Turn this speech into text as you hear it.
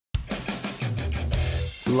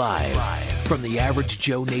Live from the Average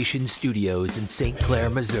Joe Nation studios in St. Clair,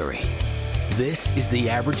 Missouri. This is the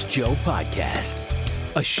Average Joe Podcast,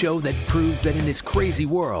 a show that proves that in this crazy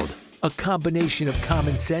world, a combination of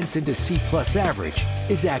common sense and a C-plus average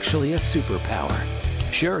is actually a superpower.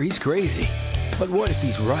 Sure, he's crazy, but what if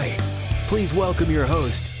he's right? Please welcome your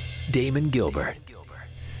host, Damon Gilbert.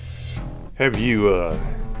 Have you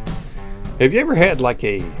ever had like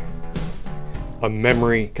a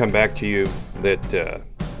memory come back to you that,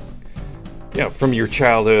 from your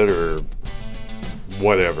childhood or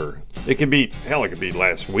whatever? It could be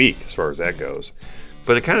last week as far as that goes.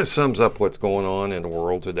 But it kind of sums up what's going on in the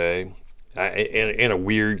world today in a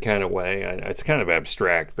weird kind of way. It's kind of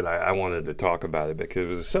abstract, but I wanted to talk about it because it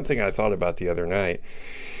was something I thought about the other night.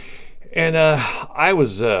 And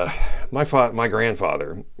my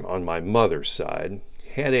grandfather on my mother's side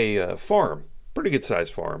had a farm, pretty good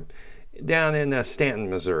sized farm, down in Stanton,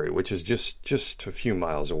 Missouri, which is just a few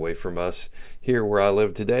miles away from us here where I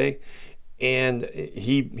live today. And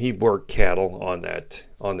he worked cattle on that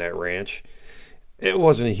ranch. It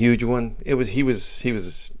wasn't a huge one. He was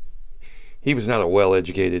not a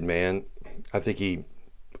well-educated man.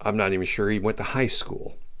 I'm not even sure he went to high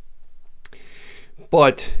school.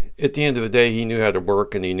 But at the end of the day, he knew how to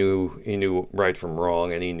work, and he knew right from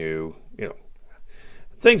wrong, and he knew,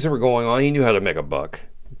 things that were going on. He knew how to make a buck,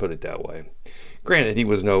 put it that way. Granted, he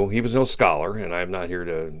was no scholar, and I'm not here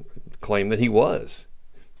to claim that he was,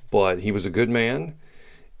 but he was a good man,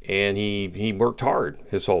 and he worked hard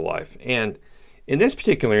his whole life. And in this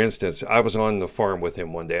particular instance, I was on the farm with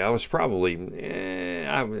him one day. I was probably,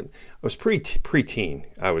 preteen,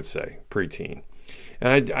 I would say, preteen.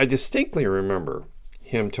 And I distinctly remember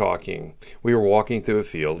him talking. We were walking through a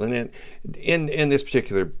field, and in this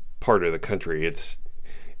particular part of the country, it's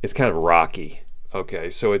kind of rocky. Okay,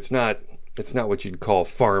 so it's not what you'd call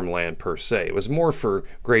farmland per se. It was more for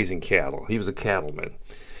grazing cattle. He was a cattleman.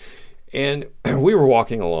 And we were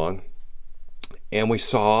walking along, and we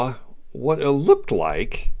saw what it looked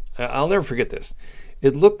like. I'll never forget this.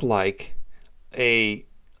 It looked like a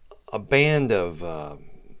band of.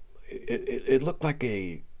 It looked like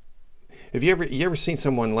a. Have you ever seen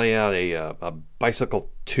someone lay out a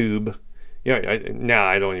bicycle tube? I'm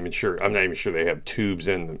not even sure they have tubes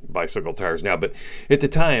in the bicycle tires now. But at the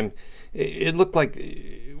time, it looked like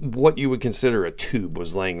what you would consider a tube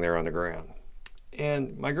was laying there on the ground.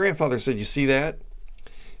 And my grandfather said, "You see that?"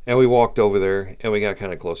 And we walked over there, and we got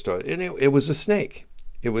kind of close to it. And it was a snake.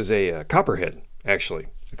 It was a copperhead, actually,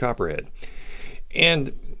 a copperhead.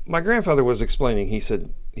 And my grandfather was explaining. He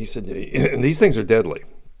said, these things are deadly.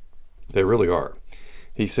 They really are.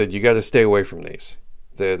 He said, you got to stay away from these.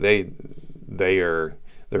 They're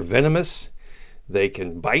venomous. They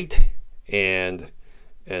can bite, and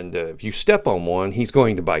if you step on one, he's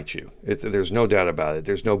going to bite you. There's no doubt about it.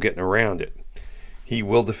 There's no getting around it. He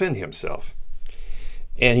will defend himself.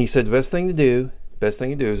 And he said the best thing to do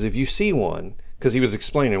is if you see one, because he was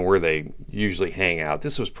explaining where they usually hang out.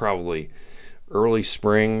 This was probably early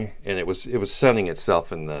spring, and it was sunning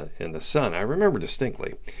itself in the sun. I remember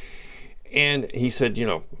distinctly. And he said,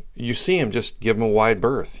 you see him, just give him a wide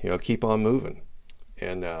berth, keep on moving.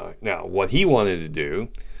 And now what he wanted to do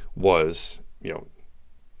was,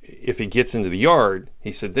 if he gets into the yard,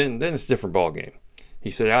 he said, then it's a different ballgame.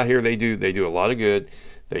 He said, out here they do a lot of good.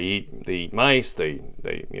 They eat mice. They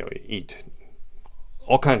eat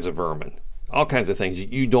all kinds of vermin, all kinds of things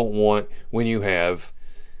you don't want when you have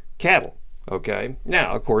cattle. Okay.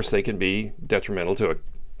 Now, of course, they can be detrimental to a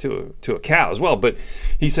cow as well. But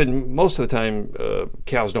he said most of the time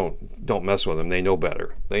cows don't mess with them. They know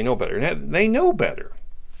better. They know better.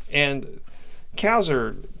 And cows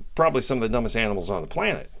are probably some of the dumbest animals on the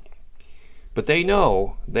planet. But they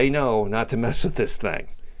know not to mess with this thing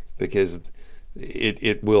because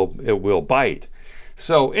it will bite.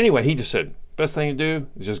 So anyway, he just said, best thing to do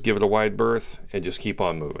is just give it a wide berth and just keep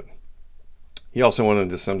on moving. He also went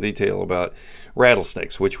into some detail about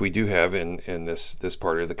rattlesnakes, which we do have in this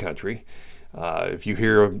part of the country. If you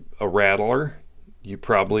hear a rattler, you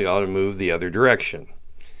probably ought to move the other direction.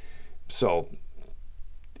 So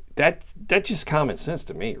that's just common sense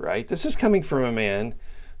to me, right? This is coming from a man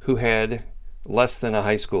who had less than a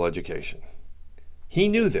high school education. He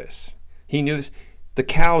knew this. The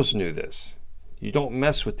cows knew this. You don't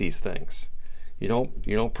mess with these things. You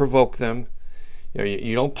don't provoke them.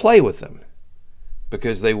 You don't play with them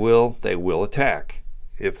because they will attack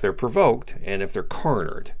if they're provoked and if they're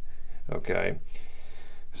cornered. Okay.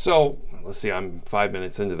 So let's see. I'm 5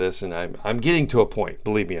 minutes into this, and I'm getting to a point.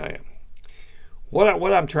 Believe me, I am.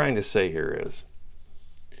 What I'm trying to say here is.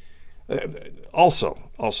 Also,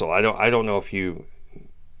 I don't know if you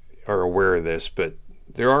are aware of this, but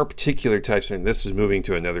there are particular types, and this is moving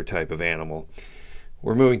to another type of animal.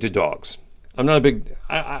 We're moving to dogs. I'm not a big,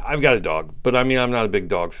 I've got a dog, but I mean, I'm not a big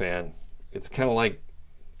dog fan. It's kind of like,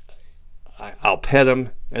 I'll pet them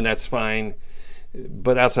and that's fine.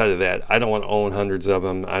 But outside of that, I don't want to own hundreds of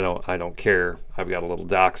them. I don't care. I've got a little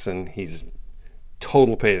dachshund. He's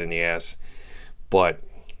total pain in the ass, but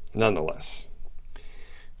nonetheless.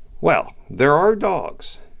 Well, there are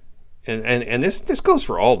dogs, and this goes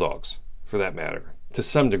for all dogs, for that matter, to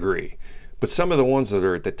some degree. But some of the ones that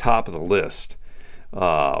are at the top of the list,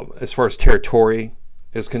 as far as territory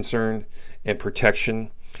is concerned and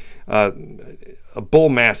protection, a bull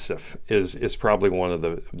mastiff is probably one of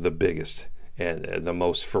the biggest and the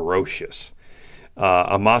most ferocious.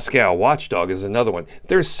 A Moscow watchdog is another one.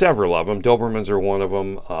 There's several of them. Dobermans are one of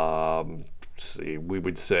them. We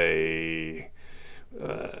would say,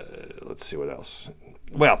 let's see what else.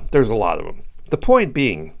 Well, there's a lot of them. The point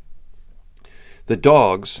being, the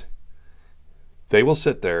dogs, they will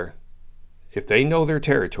sit there. If they know their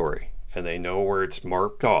territory and they know where it's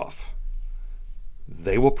marked off,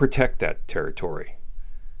 they will protect that territory.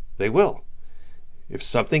 They will. If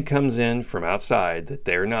something comes in from outside that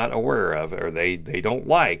they're not aware of or they don't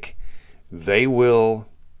like, they will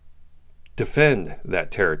defend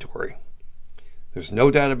that territory. There's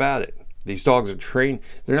no doubt about it. These dogs are trained.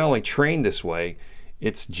 They're not only trained this way,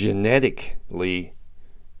 it's genetically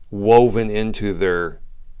woven into their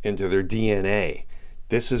DNA.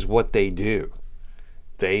 This is what they do.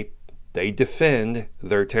 They defend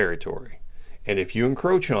their territory. And if you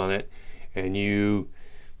encroach on it and you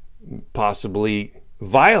possibly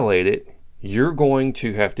violate it, you're going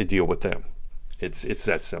to have to deal with them. It's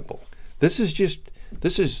that simple. This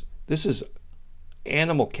is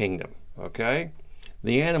animal kingdom, okay?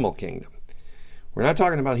 The animal kingdom. We're not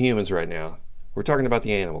talking about humans right now. We're talking about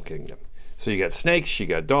the animal kingdom. So you got snakes, you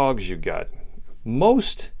got dogs, you got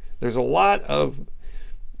there's a lot of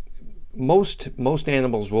most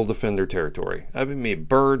animals will defend their territory. I mean,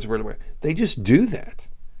 birds, they just do that.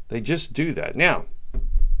 They just do that. Now,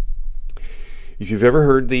 if you've ever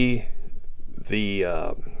heard the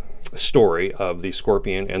story of the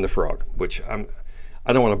scorpion and the frog, which I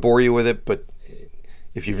don't want to bore you with it, but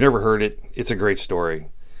if you've never heard it, it's a great story.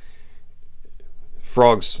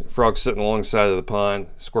 Frog's sitting alongside of the pond.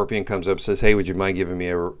 Scorpion comes up and says, "Hey, would you mind giving me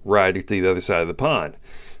a ride to the other side of the pond?"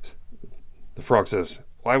 The frog says,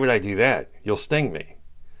 "Why would I do that? You'll sting me."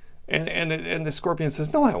 And the scorpion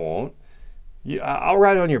says, "No, I won't. I'll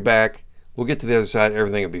ride on your back. We'll get to the other side.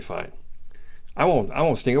 Everything will be fine. I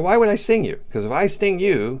won't sting you. Why would I sting you? Because if I sting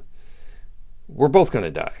you, we're both going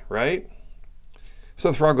to die, right?" So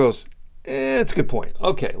the frog goes, "It's a good point.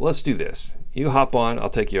 Okay, let's do this. You hop on. I'll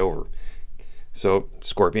take you over." So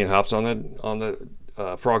scorpion hops on the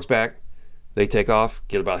frog's back. They take off,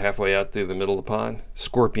 get about halfway out through the middle of the pond.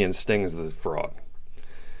 Scorpion stings the frog.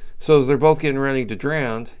 So as they're both getting ready to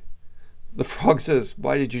drown, the frog says,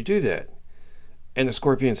 "Why did you do that?" And the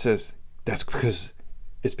scorpion says,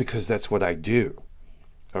 "It's because that's what I do."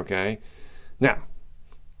 Okay? Now,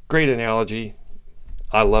 great analogy.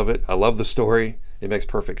 I love it. I love the story. It makes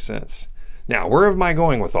perfect sense. Now, where am I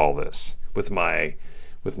going with all this? With my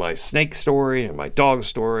snake story and my dog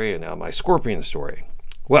story and now my scorpion story.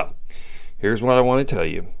 Well, here's what I want to tell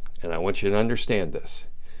you, and I want you to understand this,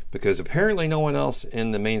 because apparently no one else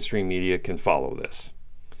in the mainstream media can follow this.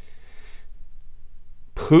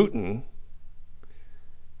 Putin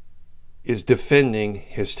is defending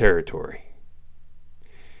his territory.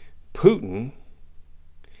 Putin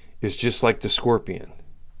is just like the scorpion.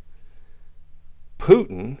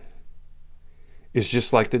 Putin is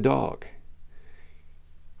just like the dog.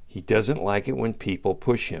 He doesn't like it when people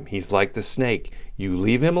push him. He's like the snake. You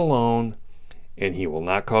leave him alone and he will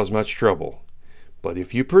not cause much trouble. But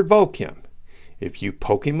if you provoke him, if you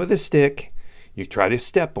poke him with a stick, you try to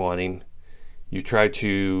step on him, you try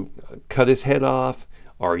to cut his head off,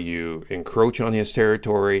 or you encroach on his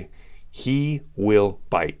territory, he will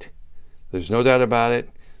bite. There's no doubt about it.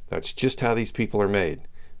 That's just how these people are made.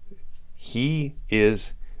 He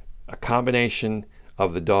is a combination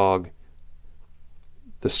of the dog,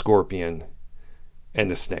 the scorpion,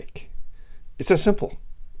 and the snake. It's that simple.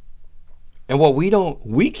 And what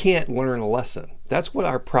we can't learn a lesson. That's what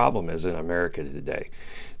our problem is in America today.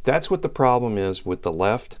 That's what the problem is with the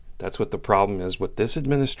left. That's what the problem is with this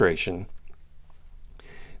administration.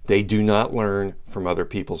 They do not learn from other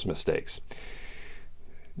people's mistakes.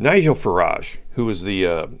 Nigel Farage, who was the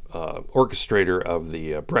orchestrator of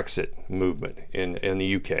the Brexit movement in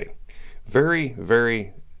the UK, very,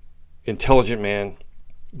 very intelligent man,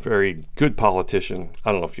 very good politician.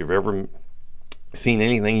 I don't know if you've ever seen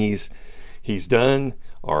anything he's done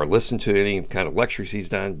or listened to any kind of lectures he's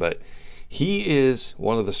done, but he is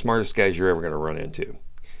one of the smartest guys you're ever going to run into.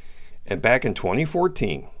 And back in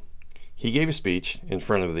 2014, he gave a speech in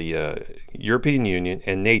front of the European Union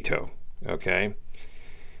and NATO, okay?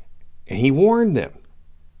 And he warned them.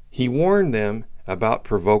 He warned them about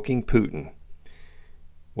provoking Putin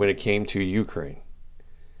when it came to Ukraine.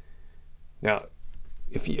 Now,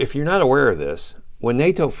 if you're not aware of this, when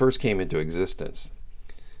NATO first came into existence,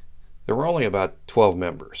 there were only about 12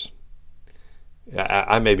 members.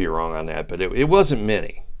 I may be wrong on that, but it wasn't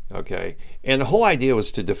many, okay? And the whole idea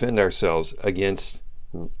was to defend ourselves against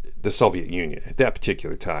the Soviet Union at that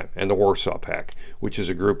particular time, and the Warsaw Pact, which is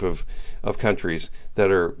a group of countries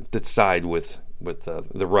that side with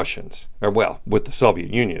the Russians, or with the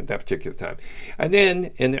Soviet Union at that particular time. And then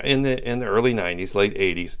in the early 90s, late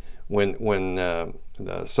 80s, when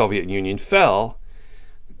the Soviet Union fell,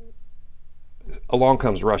 along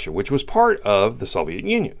comes Russia, which was part of the Soviet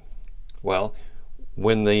Union. Well,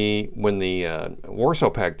 when the Warsaw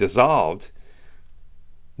Pact dissolved,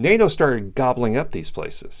 NATO started gobbling up these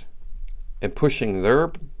places and pushing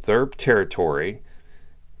their territory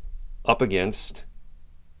up against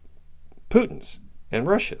Putin's and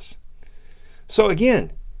Russia's. So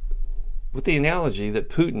again, with the analogy that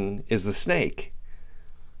Putin is the snake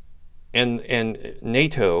and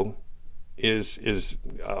NATO is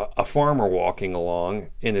a farmer walking along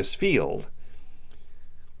in his field,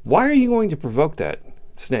 why are you going to provoke that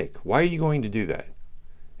snake? Why are you going to do that?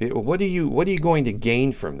 What are you going to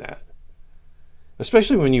gain from that?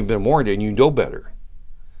 Especially when you've been warned and you know better.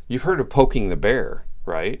 You've heard of poking the bear,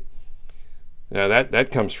 right? Now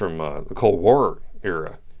that comes from the Cold War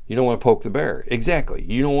era. You don't want to poke the bear. Exactly.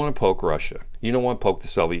 You don't want to poke Russia. You don't want to poke the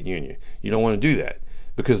Soviet Union. You don't want to do that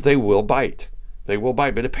because they will bite. They will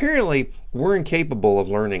bite. But apparently, we're incapable of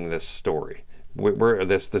learning this story. We're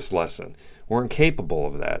this lesson. We're incapable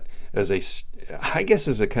of that as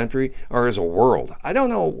a country or as a world. I don't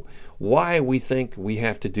know why we think we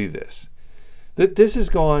have to do this. This has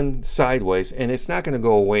gone sideways, and it's not going to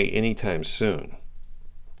go away anytime soon.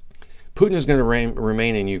 Putin is going to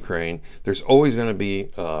remain in Ukraine. There's always going to be,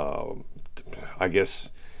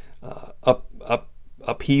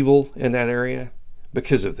 upheaval in that area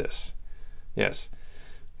because of this. Yes.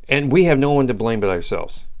 And we have no one to blame but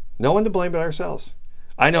ourselves. No one to blame but ourselves.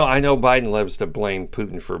 I know Biden loves to blame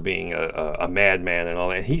Putin for being a madman and all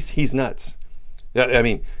that. He's nuts. I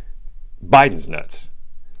mean, Biden's nuts.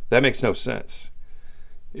 That makes no sense.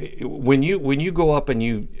 When you go up and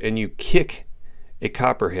you kick a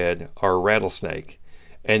copperhead or a rattlesnake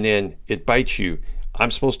and then it bites you,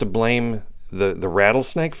 I'm supposed to blame the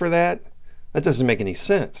rattlesnake for that? That doesn't make any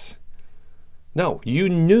sense. No, you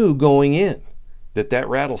knew going in that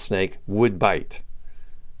rattlesnake would bite.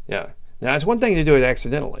 Yeah. Now, it's one thing to do it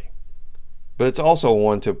accidentally, but it's also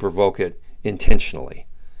one to provoke it intentionally.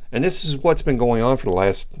 And this is what's been going on for the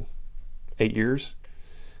last 8 years,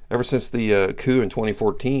 ever since the coup in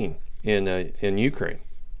 2014 in Ukraine.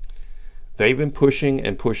 They've been pushing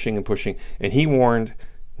and pushing and pushing, and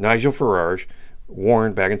Nigel Farage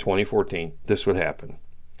warned back in 2014 this would happen.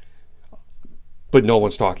 But no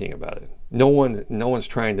one's talking about it. No one's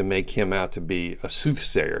trying to make him out to be a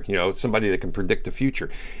soothsayer, somebody that can predict the future.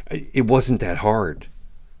 It wasn't that hard.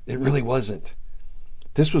 It really wasn't.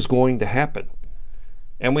 This was going to happen.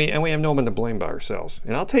 And we have no one to blame but ourselves.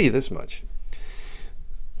 And I'll tell you this much.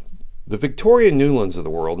 The Victoria Nulands of the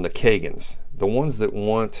world and the Kagans, the ones that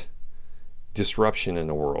want disruption in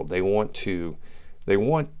the world, they want to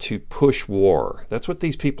push war. That's what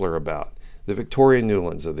these people are about. The Victoria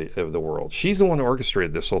Nulands of the world. She's the one who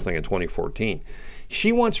orchestrated this whole thing in 2014.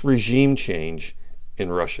 She wants regime change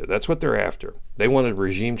in Russia. That's what they're after. They wanted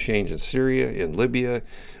regime change in Syria, in Libya,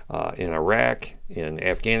 in Iraq, in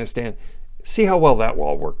Afghanistan. See how well that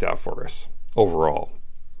all worked out for us overall.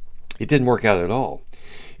 It didn't work out at all.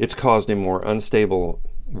 It's caused a more unstable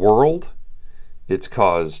world. It's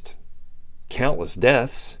caused countless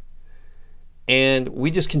deaths. And we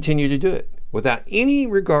just continue to do it without any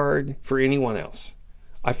regard for anyone else.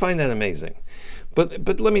 I find that amazing.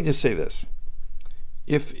 But let me just say this.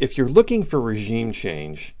 If you're looking for regime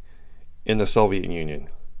change in the Soviet Union,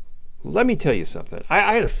 let me tell you something.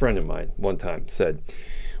 I had a friend of mine one time said,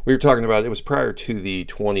 we were talking about, it was prior to the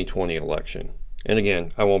 2020 election. And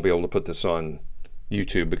again, I won't be able to put this on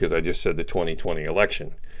YouTube because I just said the 2020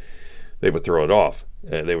 election. They would throw it off.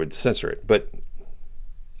 They would censor it. But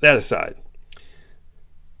that aside,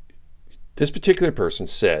 this particular person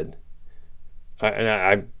said, and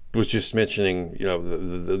I was just mentioning,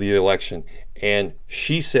 the election, and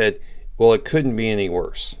she said, well, it couldn't be any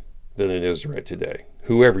worse than it is right today.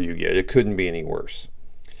 Whoever you get, it couldn't be any worse.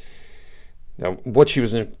 Now, what she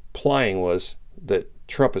was implying was that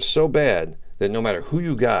Trump is so bad that no matter who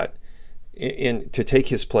you got in to take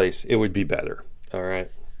his place, it would be better. All right.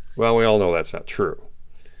 Well, we all know that's not true.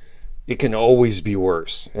 It can always be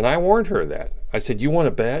worse. And I warned her of that. I said, you want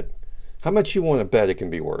to bet? How much you want to bet it can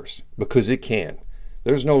be worse? Because it can.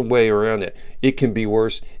 There's no way around it. It can be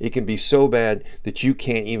worse. It can be so bad that you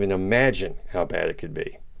can't even imagine how bad it could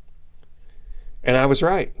be. And I was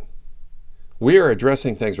right. We are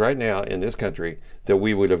addressing things right now in this country that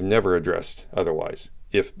we would have never addressed otherwise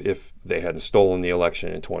if they hadn't stolen the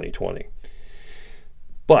election in 2020.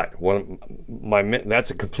 But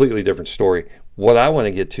that's a completely different story. What I want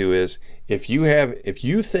to get to is if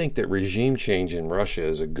you think that regime change in Russia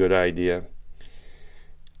is a good idea,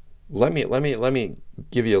 let me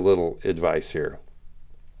give you a little advice here.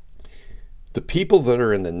 The people that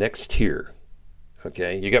are in the next tier,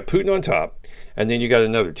 okay, you got Putin on top, and then you got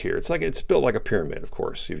another tier. It's built like a pyramid, of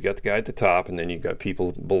course. You've got the guy at the top, and then you've got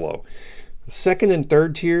people below. The second and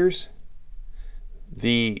third tiers,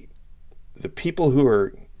 the people who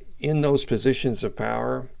are in those positions of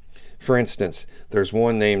power, for instance, there's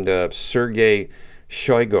one named Sergei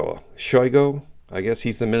Shoigu. I guess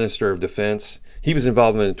he's the Minister of Defense. He was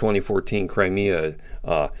involved in the 2014 Crimea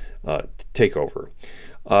takeover.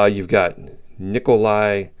 You've got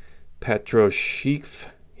Nikolai Patrushev.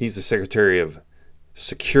 He's the Secretary of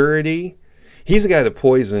Security. He's the guy that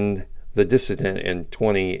poisoned the dissident in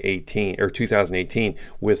 2018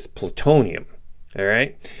 with plutonium. All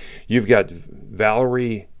right. You've got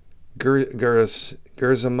Valery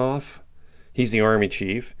Gerzimov. He's the army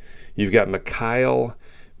chief. You've got Mikhail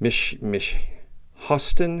Mishustin,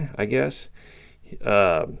 I guess.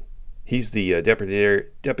 He's the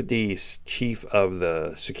deputy chief of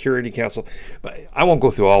the Security Council. But I won't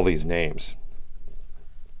go through all these names.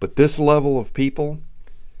 But this level of people,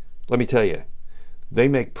 let me tell you, they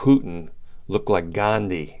make Putin look like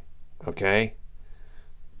Gandhi, okay?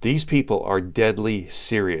 These people are deadly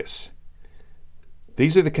serious.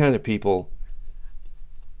 These are the kind of people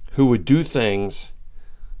who would do things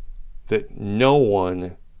that no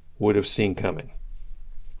one would have seen coming.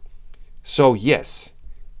 So yes,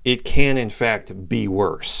 it can in fact be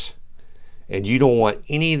worse. And you don't want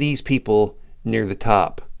any of these people near the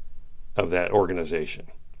top of that organization.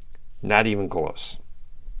 Not even close.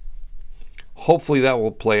 Hopefully that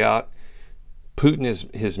will play out. Putin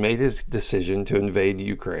has made his decision to invade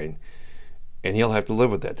Ukraine, and he'll have to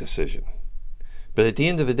live with that decision. But at the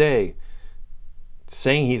end of the day,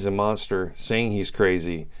 saying he's a monster, saying he's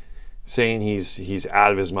crazy, saying he's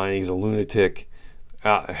out of his mind, he's a lunatic,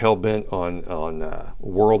 hell-bent on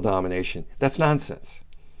world domination, that's nonsense.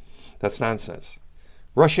 That's nonsense.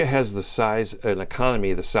 Russia has an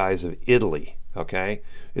economy the size of Italy, okay?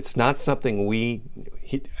 It's not something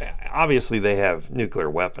obviously they have nuclear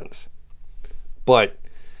weapons. But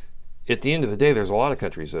at the end of the day, there's a lot of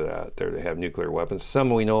countries that are out there that have nuclear weapons. Some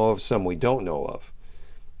we know of, some we don't know of.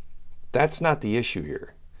 That's not the issue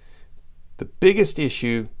here. The biggest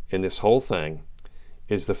issue in this whole thing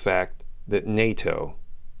is the fact that NATO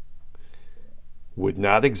would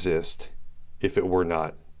not exist if it were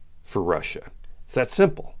not for Russia. It's that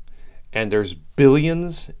simple. And there's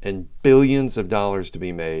billions and billions of dollars to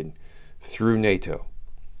be made through NATO,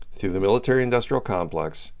 through the military-industrial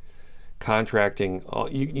complex, contracting,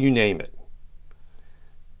 you name it.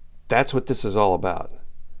 That's what this is all about.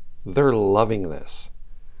 They're loving this.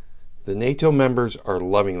 The NATO members are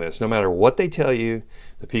loving this. No matter what they tell you,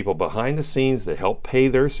 the people behind the scenes that help pay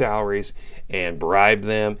their salaries and bribe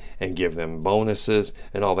them and give them bonuses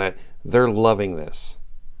and all that, they're loving this.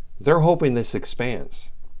 They're hoping this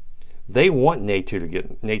expands. They want NATO to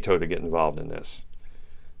get involved in this.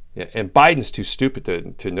 Yeah, and Biden's too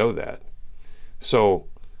stupid to know that. So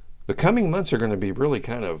the coming months are going to be really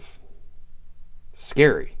kind of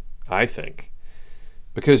scary, I think,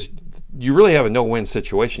 because you really have a no-win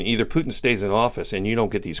situation. Either Putin stays in office and you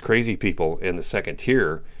don't get these crazy people in the second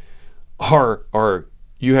tier, or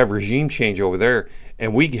you have regime change over there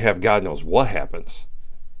and we have God knows what happens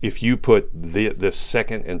if you put the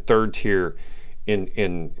second and third tier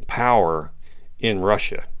in power in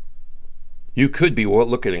Russia. You could be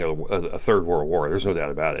looking at a third world war. There's no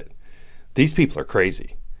doubt about it. These people are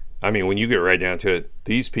crazy. I mean, when you get right down to it,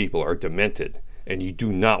 these people are demented, and you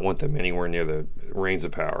do not want them anywhere near the reins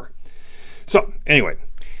of power. So, anyway,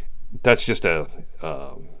 that's just I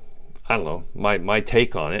don't know, my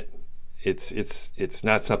take on it. It's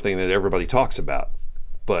not something that everybody talks about.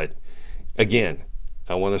 But, again,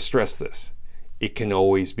 I want to stress this. It can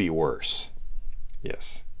always be worse.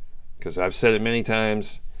 Yes, because I've said it many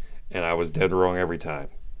times, and I was dead wrong every time.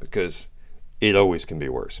 Because It always can be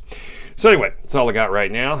worse. So anyway, that's all I got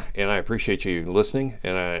right now, and I appreciate you listening.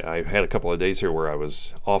 And I had a couple of days here where I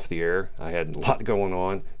was off the air. I had a lot going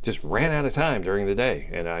on, just ran out of time during the day,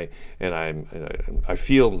 and I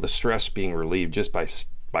feel the stress being relieved just by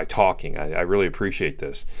talking. I really appreciate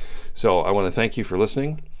this. So I want to thank you for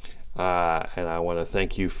listening, and I want to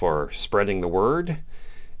thank you for spreading the word.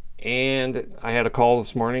 And I had a call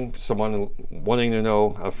this morning, someone wanting to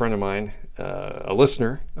know, a friend of mine, a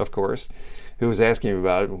listener, of course, who was asking me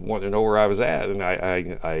about it, wanted to know where I was at, and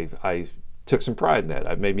I took some pride in that.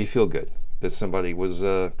 It made me feel good that somebody was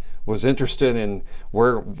interested in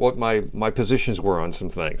what my positions were on some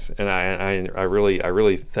things, and I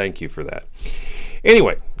really thank you for that.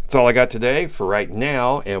 Anyway, that's all I got today for right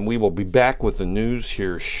now, and we will be back with the news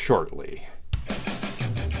here shortly.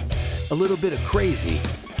 A little bit of crazy,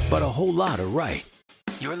 but a whole lot of right.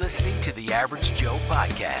 You're listening to the Average Joe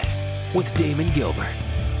Podcast with Damon Gilbert.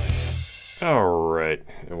 All right,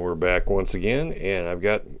 and we're back once again, and I've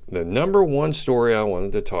got the number one story I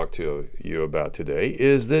wanted to talk to you about today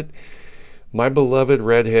is that my beloved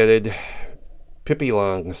redheaded Pippi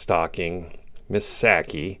Longstocking, Miss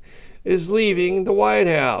Psaki, is leaving the White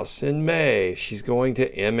House in May. She's going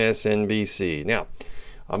to MSNBC. Now,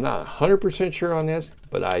 I'm not 100% sure on this,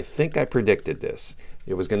 but I think I predicted this.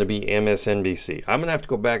 It was going to be MSNBC. I'm going to have to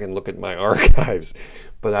go back and look at my archives,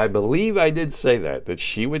 but I believe I did say that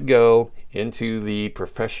she would go into the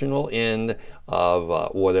professional end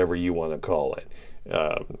of whatever you want to call it,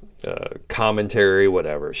 commentary,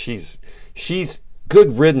 whatever. She's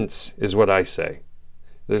good riddance is what I say.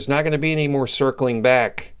 There's not going to be any more circling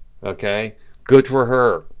back, okay? Good for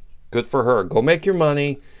her. Good for her. Go make your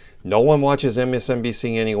money. No one watches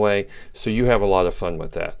MSNBC anyway, so you have a lot of fun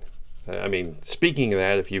with that. I mean, speaking of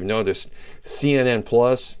that, if you've noticed, CNN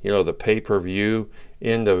Plus, the pay-per-view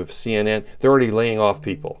end of CNN, they're already laying off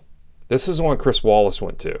people. This is the one Chris Wallace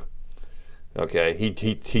went to. Okay, he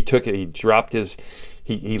took it. He dropped his.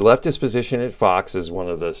 He left his position at Fox as one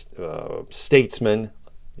of the statesmen,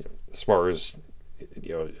 as far as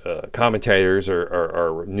commentators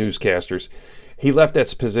or newscasters. He left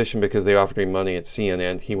that position because they offered him money at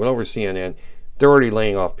CNN. He went over to CNN. They're already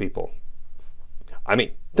laying off people. I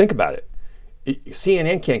mean, think about it.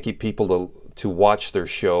 CNN can't keep people to watch their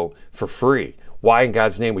show for free. Why in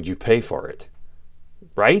God's name would you pay for it?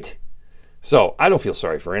 Right? So I don't feel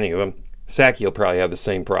sorry for any of them. Psaki will probably have the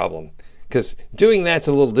same problem. Because doing that's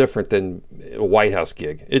a little different than a White House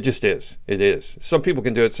gig. It just is. It is. Some people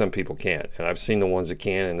can do it, some people can't. And I've seen the ones that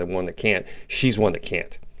can and the one that can't. She's one that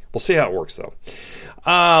can't. We'll see how it works, though.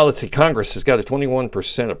 Let's see. Congress has got a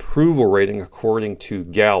 21% approval rating according to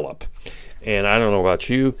Gallup. And I don't know about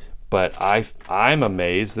you, but I'm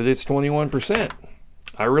amazed that it's 21%.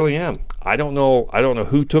 I really am. I don't know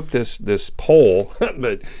who took this poll,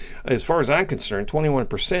 but as far as I'm concerned,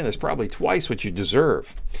 21% is probably twice what you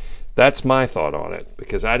deserve. That's my thought on it,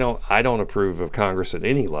 because I don't approve of Congress at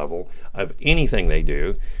any level of anything they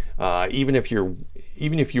do. Even if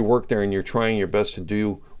you work there and you're trying your best to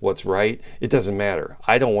do what's right, it doesn't matter.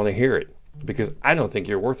 I don't want to hear it because I don't think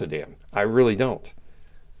you're worth a damn. I really don't.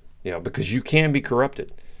 Because you can be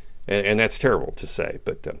corrupted. And that's terrible to say.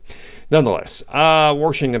 But nonetheless,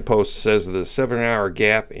 Washington Post says the 7-hour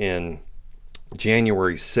gap in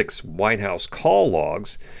January 6th White House call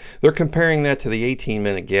logs, they're comparing that to the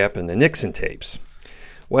 18-minute gap in the Nixon tapes.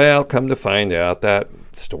 Well, come to find out, that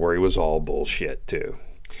story was all bullshit, too.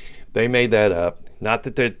 They made that up. Not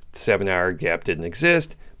that the 7-hour gap didn't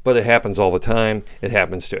exist, but it happens all the time. It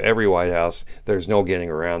happens to every White House. There's no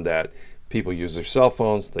getting around that. People use their cell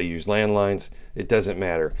phones. They use landlines. It doesn't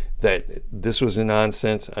matter. That this was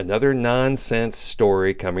another nonsense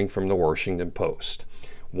story coming from the Washington Post.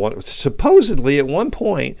 Supposedly, at one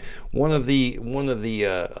point, one of the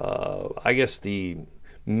I guess the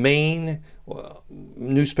main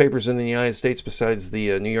newspapers in the United States, besides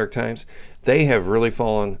the New York Times, they have really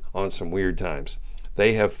fallen on some weird times.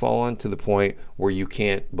 They have fallen to the point where you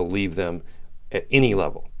can't believe them at any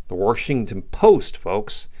level. The Washington Post,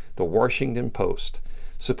 folks. The Washington Post,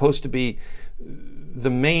 supposed to be the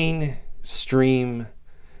mainstream,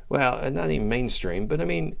 well, not even mainstream, but I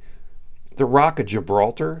mean, the Rock of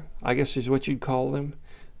Gibraltar, I guess is what you'd call them.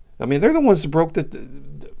 I mean, they're the ones that broke the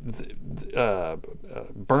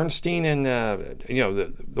Bernstein and,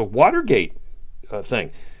 the Watergate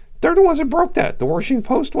thing. They're the ones that broke that. The Washington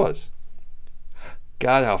Post was.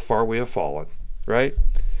 God, how far we have fallen, right?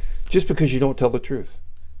 Just because you don't tell the truth.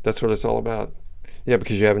 That's what it's all about. Yeah,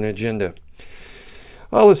 because you have an agenda.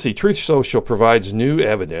 Well, let's see. Truth Social provides new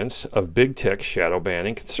evidence of big tech shadow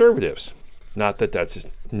banning conservatives. Not that that's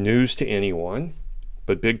news to anyone,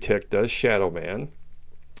 but big tech does shadow ban.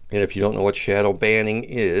 And if you don't know what shadow banning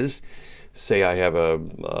is, say I have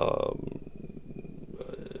a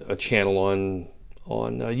channel on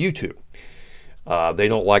YouTube. They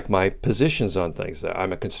don't like my positions on things, that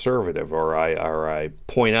I'm a conservative, or I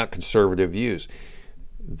point out conservative views.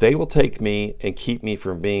 They will take me and keep me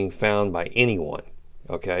from being found by anyone.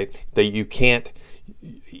 Okay, that you can't,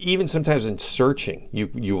 even sometimes in searching,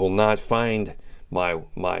 you will not find my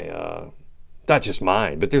not just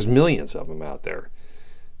mine, but there's millions of them out there.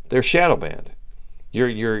 They're shadow banned.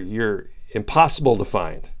 You're impossible to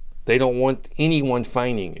find. They don't want anyone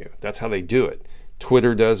finding you. That's how they do it.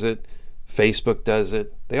 Twitter does it. Facebook does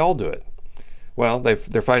it. They all do it. Well,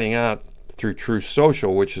 they're finding out through Truth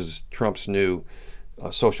Social, which is Trump's new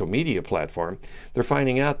social media platform. They're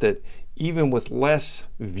finding out that even with less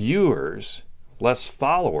viewers, less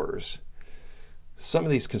followers, some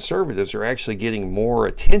of these conservatives are actually getting more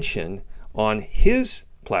attention on his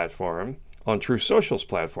platform, on Truth Social's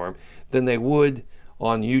platform, than they would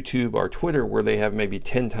on YouTube or Twitter, where they have maybe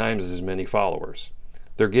 10 times as many followers.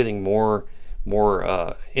 They're getting more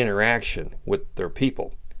interaction with their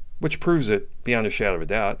people, which proves it beyond a shadow of a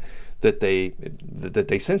doubt that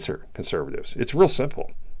they censor conservatives. It's real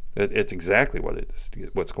simple. It's exactly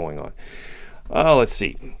what's going on. Let's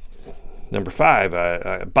see. Number 5,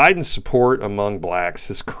 Biden's support among blacks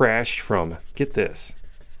has crashed from, get this,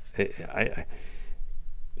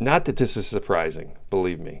 not that this is surprising,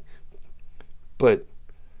 believe me, but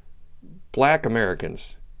black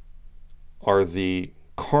Americans are the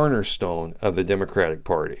cornerstone of the Democratic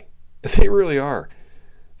Party. They really are.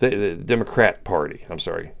 The Democrat Party.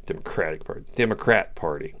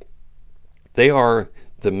 They are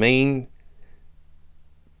the main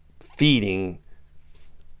feeding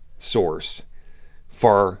source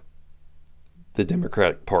for the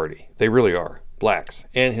Democratic Party. They really are. Blacks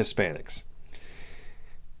and Hispanics.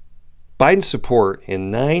 Biden's support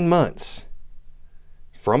in 9 months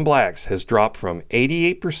from blacks has dropped from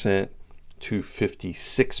 88% to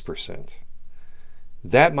 56%.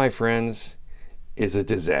 That, my friends, is a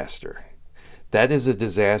disaster. That is a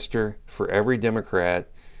disaster for every Democrat.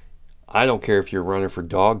 I don't care if you're running for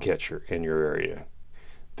dog catcher in your area.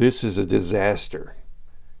 This is a disaster.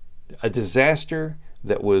 A disaster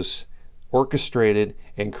that was orchestrated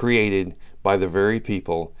and created by the very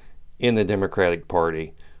people in the Democratic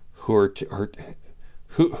Party who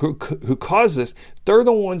caused this. They're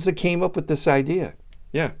the ones that came up with this idea.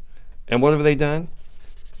 Yeah. And what have they done?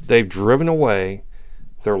 They've driven away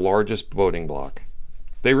their largest voting bloc.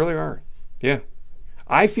 They really are. Yeah.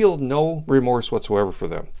 I feel no remorse whatsoever for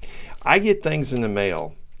them. I get things in the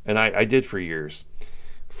mail, and I did for years,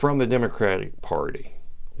 from the Democratic Party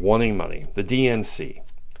wanting money, the DNC.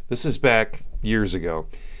 This is back years ago.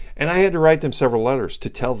 And I had to write them several letters to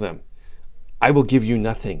tell them, I will give you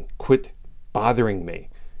nothing. Quit bothering me.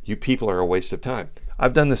 You people are a waste of time.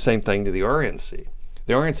 I've done the same thing to the RNC.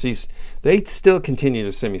 The RNCs, they still continue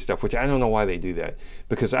to send me stuff, which I don't know why they do that.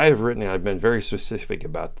 Because I have written, and I've been very specific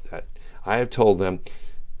about that. I have told them,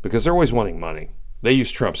 because they're always wanting money. They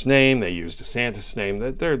use Trump's name, they use DeSantis' name.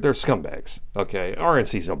 They're scumbags. Okay,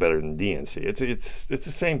 RNC's no better than DNC. It's the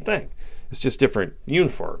same thing. It's just different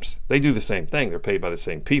uniforms. They do the same thing. They're paid by the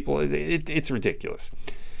same people. It's ridiculous.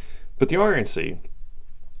 But the RNC,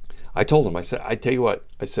 I told them, I said, I tell you what,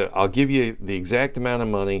 I said, I'll give you the exact amount of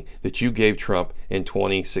money that you gave Trump in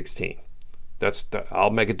 2016.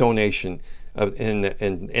 I'll make a donation in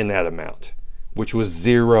that amount, which was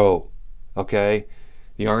zero. Okay.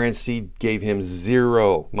 The RNC gave him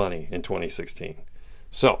zero money in 2016.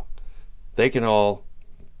 So they can all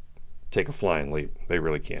take a flying leap. They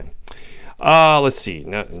really can. Let's see.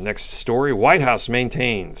 Next story. White House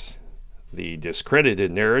maintains the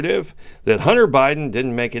discredited narrative that Hunter Biden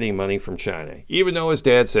didn't make any money from China, even though his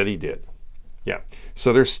dad said he did. Yeah.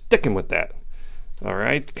 So they're sticking with that. All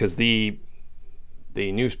right. Because the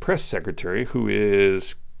news press secretary, who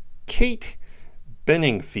is Kate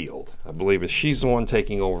Benningfield, I believe she's the one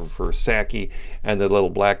taking over for Psaki and the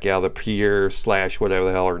little black gal, the Pierre / whatever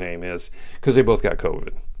the hell her name is, because they both got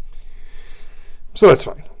COVID. So that's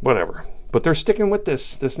fine, whatever. But they're sticking with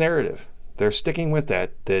this narrative. They're sticking with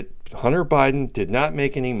that Hunter Biden did not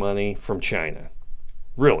make any money from China.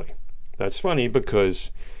 Really. That's funny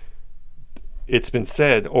because it's been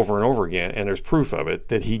said over and over again, and there's proof of it,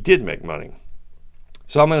 that he did make money.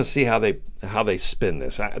 So I'm going to see how they spin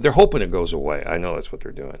this. They're hoping it goes away. I know that's what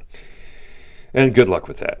they're doing. And good luck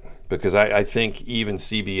with that, because I think even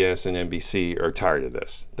CBS and NBC are tired of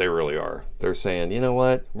this. They really are. They're saying, you know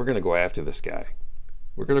what? We're going to go after this guy.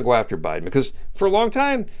 We're going to go after Biden. Because for a long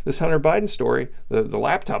time, this Hunter Biden story, the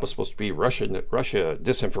laptop was supposed to be Russia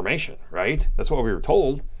disinformation, right? That's what we were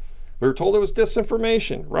told We were told it was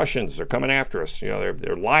disinformation. Russians are coming after us.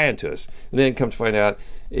 They're lying to us. And then come to find out,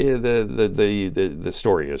 the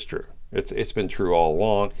story is true. It's been true all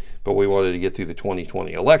along, but we wanted to get through the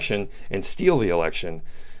 2020 election and steal the election.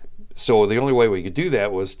 So the only way we could do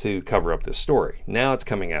that was to cover up this story. Now it's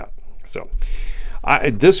coming out. So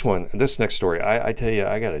this next story, I tell you,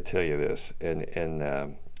 I got to tell you this,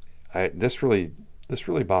 and this really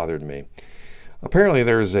bothered me. Apparently,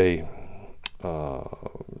 there's a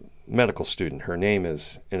medical student. Her name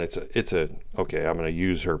is, and it's a okay. I'm going to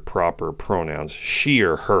use her proper pronouns, she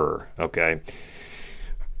or her. Okay.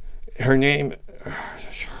 Her name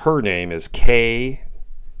is K.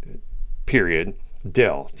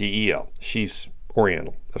 Del, D-E-L. She's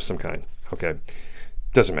Oriental of some kind. Okay.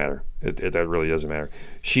 Doesn't matter. That really doesn't matter.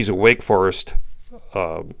 She's a Wake Forest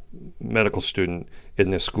medical student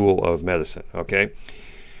in the School of Medicine. Okay.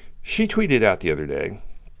 She tweeted out the other day.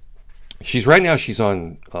 She's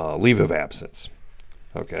on leave of absence.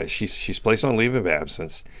 Okay. She's placed on leave of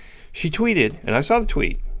absence. She tweeted, and I saw the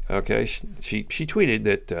tweet. Okay. She tweeted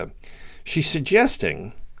that she's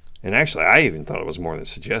suggesting, and actually I even thought it was more than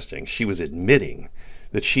suggesting, she was admitting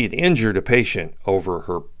that she had injured a patient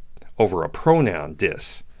over a pronoun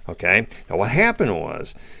dis. Okay. Now what happened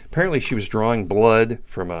was, apparently she was drawing blood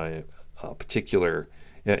from a particular,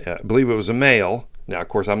 I believe it was a male. Now, of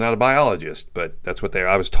course, I'm not a biologist, but that's what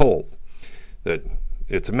I was told, that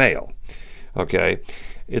it's a male. Okay.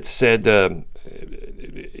 It said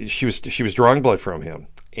she was drawing blood from him.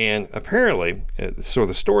 And apparently, so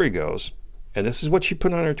the story goes, and this is what she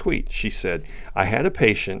put on her tweet. She said, I had a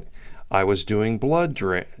patient I was doing blood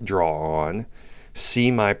draw on. See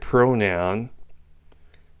my pronoun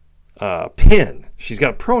pin. She's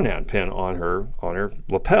got a pronoun pin on her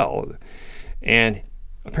lapel. And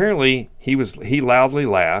apparently he loudly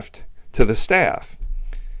laughed to the staff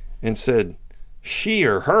and said, she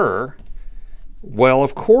or her? Well,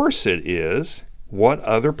 of course it is. What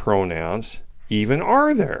other pronouns even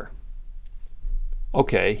are there?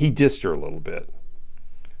 Okay, he dissed her a little bit.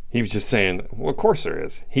 He was just saying, well, of course there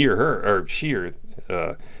is. He or her, or she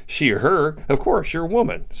or her, of course, you're a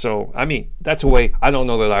woman. So, I mean, that's a way, I don't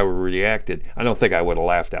know that I would have reacted. I don't think I would have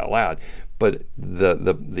laughed out loud, but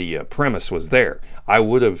the premise was there. I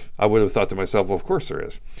would have thought to myself, well, of course there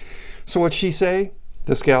is. So what'd she say?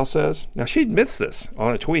 This gal says, now she admits this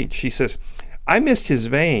on a tweet. She says, I missed his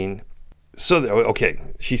vein.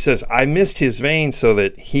 She says, I missed his vein so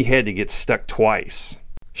that he had to get stuck twice.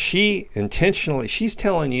 She's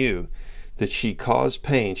telling you that she caused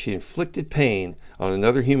pain, she inflicted pain on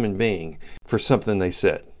another human being for something they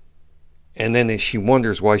said. And then she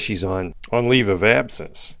wonders why she's on leave of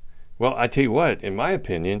absence. Well, I tell you what, in my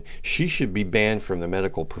opinion, she should be banned from the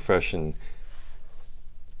medical profession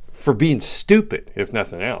for being stupid, if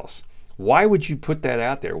nothing else. Why would you put that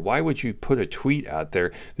out there? Why would you put a tweet out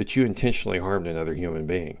there that you intentionally harmed another human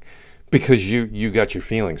being? Because you got your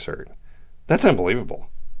feelings hurt. That's unbelievable.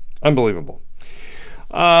 Unbelievable.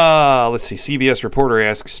 Let's see. CBS reporter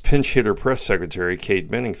asks pinch hitter press secretary Kate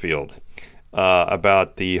Bedingfield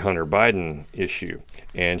about the Hunter Biden issue.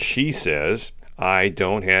 And she says, I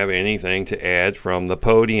don't have anything to add from the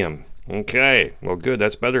podium. Okay. Well, good.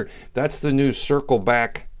 That's better. That's the new circle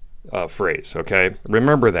back phrase. Okay.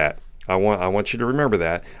 Remember that. I want you to remember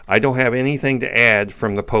that. I don't have anything to add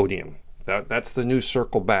from the podium. That's the new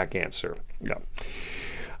circle back answer. Yeah.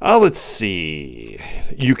 Let's see.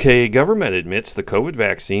 UK government admits the COVID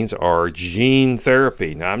vaccines are gene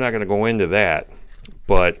therapy. Now, I'm not going to go into that,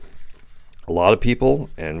 but a lot of people,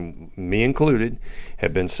 and me included,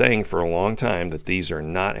 have been saying for a long time that these are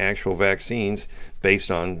not actual vaccines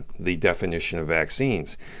based on the definition of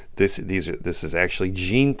vaccines. This is actually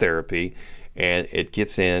gene therapy, and it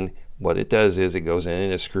gets in. What it does is it goes in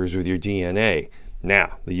and it screws with your DNA.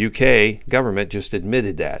 Now, the UK government just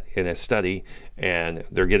admitted that in a study, and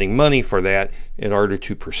they're getting money for that in order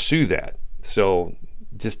to pursue that. So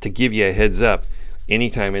just to give you a heads up,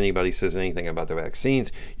 anytime anybody says anything about the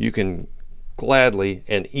vaccines, you can gladly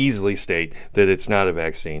and easily state that it's not a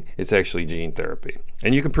vaccine. It's actually gene therapy.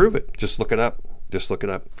 And you can prove it. Just look it up.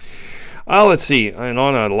 Let's see. And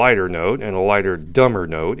on a lighter note, and a lighter, dumber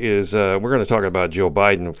note, is we're going to talk about Joe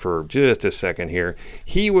Biden for just a second here.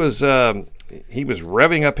 He was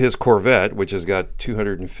revving up his Corvette, which has got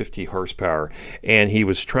 250 horsepower, and he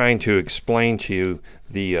was trying to explain to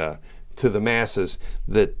the masses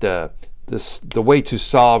that the way to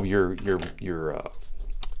solve your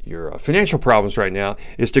financial problems right now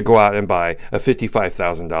is to go out and buy a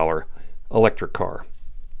 $55,000 electric car.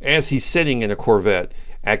 As he's sitting in a Corvette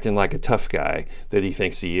acting like a tough guy that he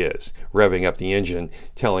thinks he is, revving up the engine,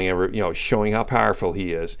 showing how powerful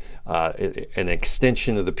he is, an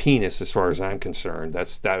extension of the penis as far as I'm concerned.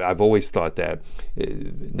 I've always thought that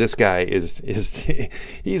this guy is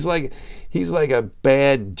he's like a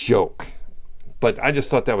bad joke. But I just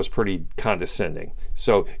thought that was pretty condescending.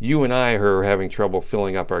 So you and I who are having trouble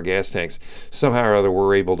filling up our gas tanks, somehow or other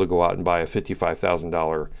we're able to go out and buy a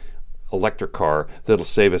 $55,000 electric car that'll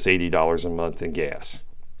save us $80 a month in gas.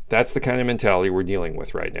 That's the kind of mentality we're dealing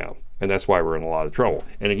with right now. And that's why we're in a lot of trouble.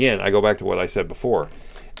 And again, I go back to what I said before.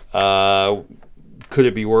 Could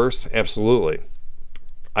it be worse? Absolutely.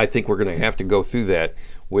 I think we're going to have to go through that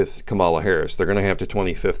with Kamala Harris. They're going to have to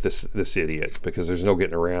 25th this idiot because there's no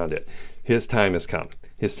getting around it. His time has come.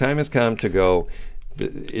 His time has come to go.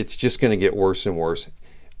 It's just going to get worse and worse.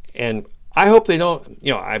 And I hope they don't,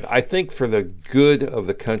 I think for the good of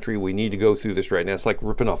the country, we need to go through this right now. It's like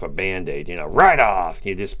ripping off a Band-Aid, right off.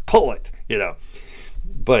 You just pull it,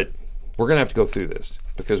 But we're going to have to go through this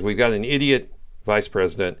because we've got an idiot vice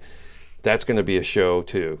president. That's going to be a show,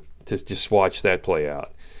 too, to just watch that play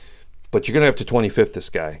out. But you're going to have to 25th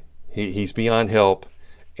this guy. He's beyond help,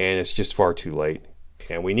 and it's just far too late.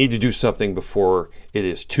 And we need to do something before it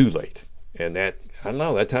is too late. And that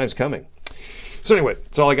time's coming. So anyway,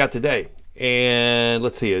 that's all I got today. And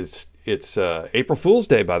let's see, it's April Fool's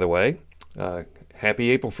Day, by the way. Happy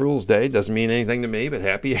April Fool's Day. Doesn't mean anything to me, but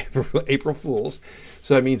happy April Fool's.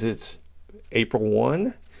 So that means it's April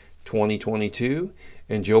 1, 2022,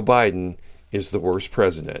 and Joe Biden is the worst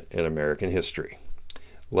president in American history.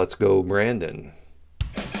 Let's go, Brandon.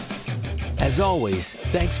 As always,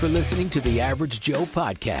 thanks for listening to the Average Joe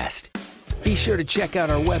podcast. Be sure to check out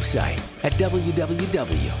our website at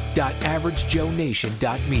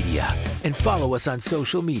www.averagejoenation.media and follow us on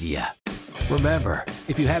social media. Remember,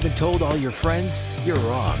 if you haven't told all your friends, you're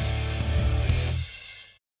wrong.